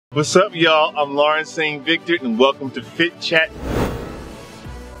What's up, y'all? I'm Lawrence St. Victor, and welcome to Fit Chat,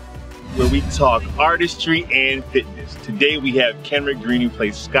 where we talk artistry and fitness. Today we have Kenric Green, who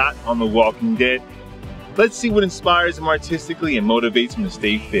plays Scott on The Walking Dead. Let's see what inspires him artistically and motivates him to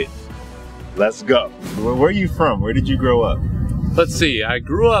stay fit. Let's go. Where are you from? Where did you grow up? Let's see, I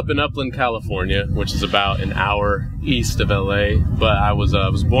grew up in Upland, California, which is about an hour east of LA, but I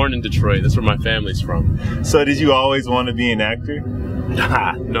was born in Detroit. That's where my family's from. So did you always want to be an actor?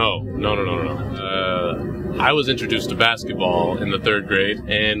 No. I was introduced to basketball in the 3rd grade,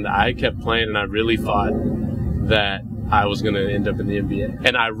 and I kept playing, and I really thought that I was going to end up in the NBA.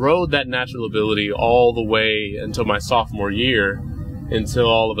 And I rode that natural ability all the way until my sophomore year, until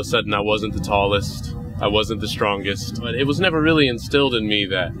all of a sudden I wasn't the tallest, I wasn't the strongest. But it was never really instilled in me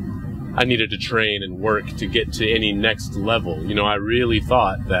that I needed to train and work to get to any next level. You know, I really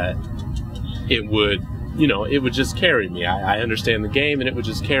thought that it would just carry me. I understand the game, and it would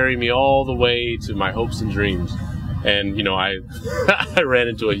just carry me all the way to my hopes and dreams. And, I ran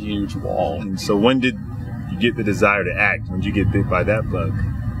into a huge wall. And so when did you get the desire to act? When did you get bit by that bug?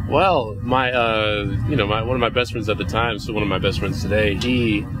 Well, one of my best friends at the time, so one of my best friends today,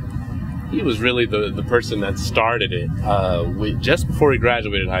 he was really the person that started it just before he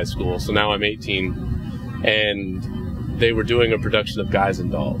graduated high school. So now I'm 18, and they were doing a production of Guys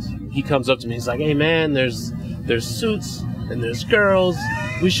and Dolls. He comes up to me, he's like, "Hey man, there's suits and there's girls.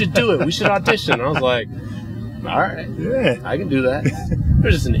 We should do it. We should audition." And I was like, "All right, yeah, I can do that."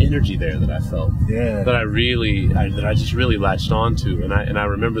 There's just an energy there that I felt, that I just really latched onto. And I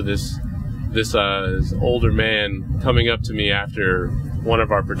remember this older man coming up to me after one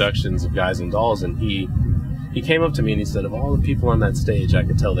of our productions of Guys and Dolls, and he came up to me and he said, "Of all the people on that stage, I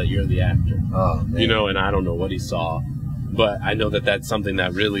could tell that you're the actor." Oh, man. And I don't know what he saw, but I know that that's something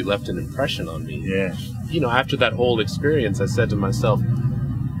that really left an impression on me. Yeah. After that whole experience, I said to myself,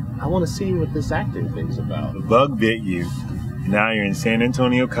 I want to see what this acting thing's about. The bug bit you. Now you're in San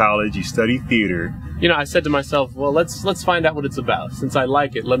Antonio College, you study theater. I said to myself, well, let's find out what it's about. Since I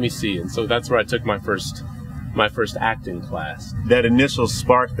like it, let me see. And so that's where I took my first acting class. That initial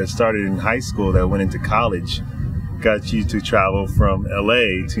spark that started in high school that went into college got you to travel from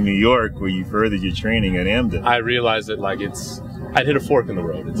LA to New York, where you furthered your training at AMDA. I realized that I'd hit a fork in the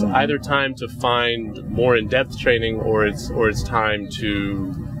road. It's either time to find more in-depth training, or it's time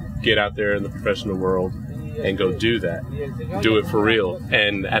to get out there in the professional world and go do it for real.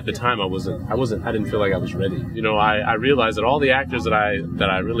 And at the time I didn't feel like I was ready. I realized that all the actors that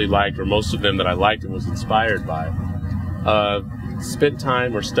I really liked, or most of them that I liked and was inspired by, spent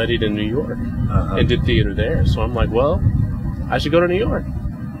time or studied in New York and did theater there. So I'm like, well, I should go to New York.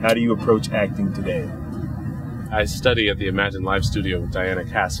 How do you approach acting today? I study at the Imagine Live studio with Diana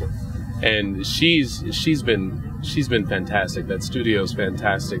Castle, and she's been fantastic. That studio's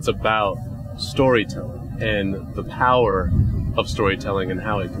fantastic. It's about storytelling and the power of storytelling and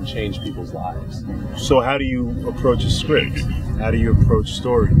how it can change people's lives. So how do you approach a script? How do you approach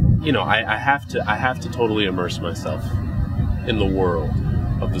story? I have to totally immerse myself in the world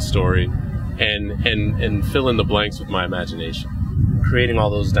of the story and fill in the blanks with my imagination, creating all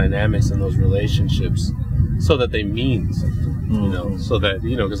those dynamics and those relationships so that they mean something, so that,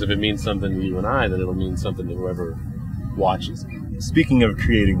 because if it means something to you and I, then it'll mean something to whoever watches it. Speaking of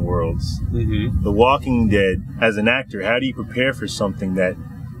creating worlds, The Walking Dead, as an actor, how do you prepare for something that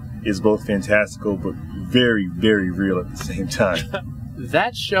is both fantastical but very, very real at the same time?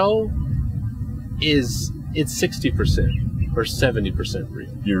 That show it's 60% or 70%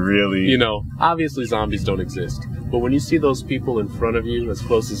 real. You're really... obviously zombies don't exist, but when you see those people in front of you, as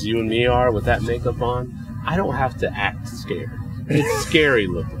close as you and me are with that makeup on, I don't have to act scared. It's scary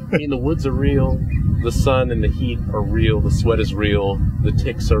looking. The woods are real, the sun and the heat are real, the sweat is real, the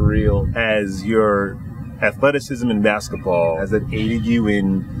ticks are real. As your athleticism in basketball, has it aided you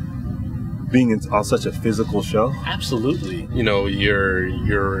in being on such a physical show? Absolutely. You're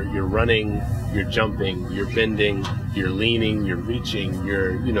running, you're jumping, you're bending, you're leaning, you're reaching,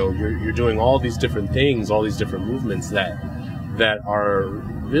 you're doing all these different things, all these different movements that are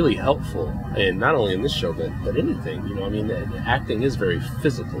really helpful, and not only in this show but anything. Acting is very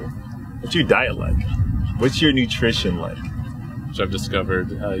physical. What's your diet like? What's your nutrition like? So I've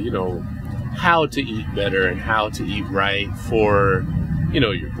discovered how to eat better and how to eat right for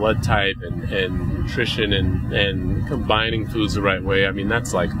your blood type and nutrition and combining foods the right way.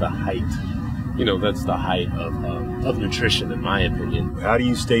 That's like the height. That's the height of nutrition, in my opinion. How do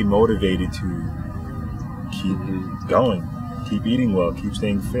you stay motivated to keep going, keep eating well, keep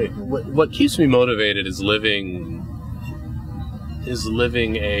staying fit? What keeps me motivated is living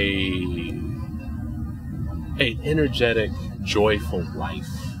a energetic, joyful life.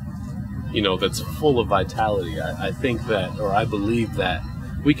 you know, that's full of vitality. I think that, or I believe that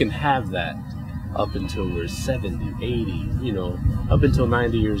we can have that up until we're 70, 80, you know, up until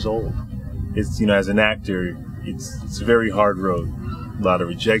 90 years old. It's, you know, as an actor, it's a very hard road. A lot of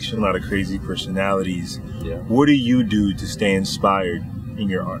rejection, a lot of crazy personalities. Yeah. What do you do to stay inspired in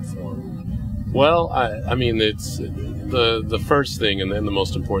your art form? Well, I mean, it's the first thing and then the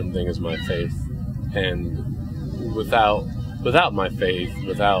most important thing is my faith. And without my faith,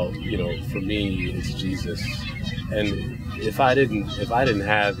 you know, for me, it's Jesus. And if I didn't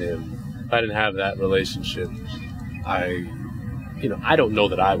have him, if I didn't have that relationship, I don't know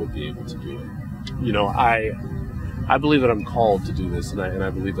that I would be able to do it. You know, I believe that I'm called to do this, and I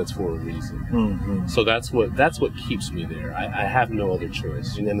believe that's for a reason. Mm-hmm. So that's what keeps me there. I have no other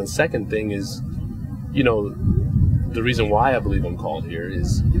choice. And then the second thing is, you know, the reason why I believe I'm called here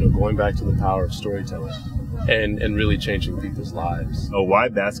is, you know, going back to the power of storytelling and really changing people's lives. Oh, why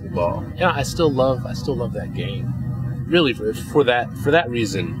basketball? Yeah, I still love that game. Really, for that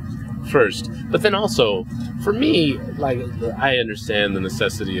reason first, but then also for me, like, I understand the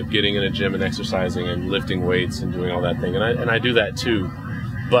necessity of getting in a gym and exercising and lifting weights and doing all that thing, and I do that too.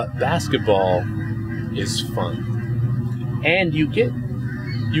 But basketball is fun, and you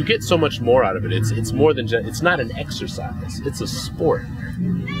get so much more out of it. It's more than just, it's not an exercise, it's a sport.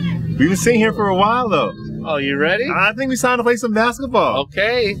 We've been sitting here for a while though. Oh, you ready? I think we signed to play some basketball.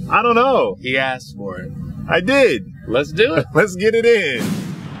 Okay. I don't know. He asked for it. I did. Let's do it. Let's get it in.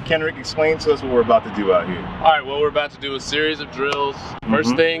 Kenric, explain to us what we're about to do out here. All right, well, we're about to do a series of drills.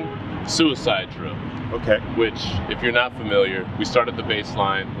 First thing, suicide drill. Okay. Which, if you're not familiar, we start at the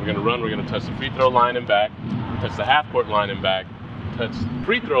baseline. We're gonna run, we're gonna touch the free throw line and back, touch the half court line and back, touch the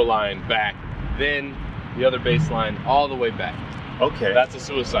free throw line back, then the other baseline all the way back. Okay. That's a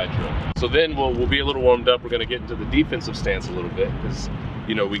suicide drill. So then we'll be a little warmed up. We're gonna get into the defensive stance a little bit, because,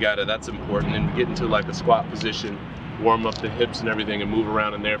 you know, that's important, and get into like a squat position, warm up the hips and everything, and move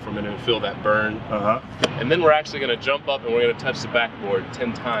around in there for a minute and feel that burn. And then we're actually gonna jump up and we're gonna touch the backboard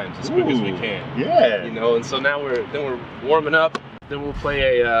 10 times as quick as we can. Yeah. You know, and so now we're warming up. Then we'll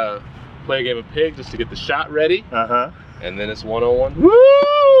play a game of pig just to get the shot ready. And then it's one-on-one. Woo!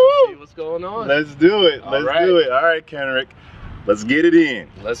 See what's going on. Let's do it. Let's do it. All right, Kenric. Let's get it in.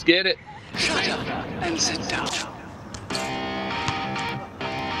 Let's get it. Shut up and sit down.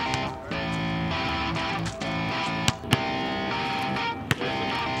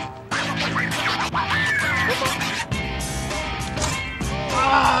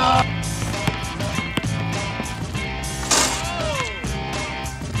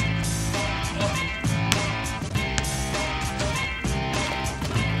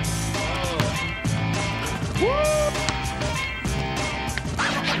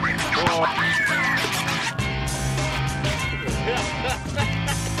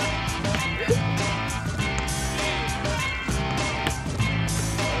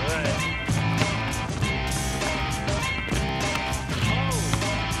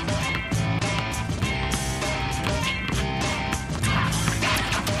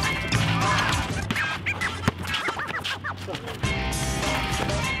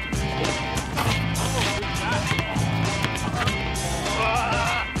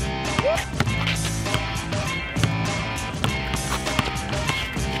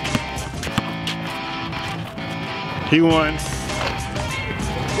 He won.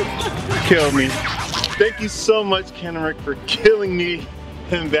 Killed me. Thank you so much, Kenric, for killing me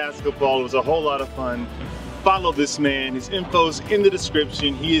in basketball. It was a whole lot of fun. Follow this man. His info's in the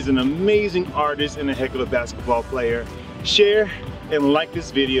description. He is an amazing artist and a heck of a basketball player. Share and like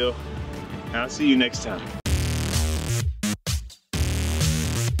this video. And I'll see you next time.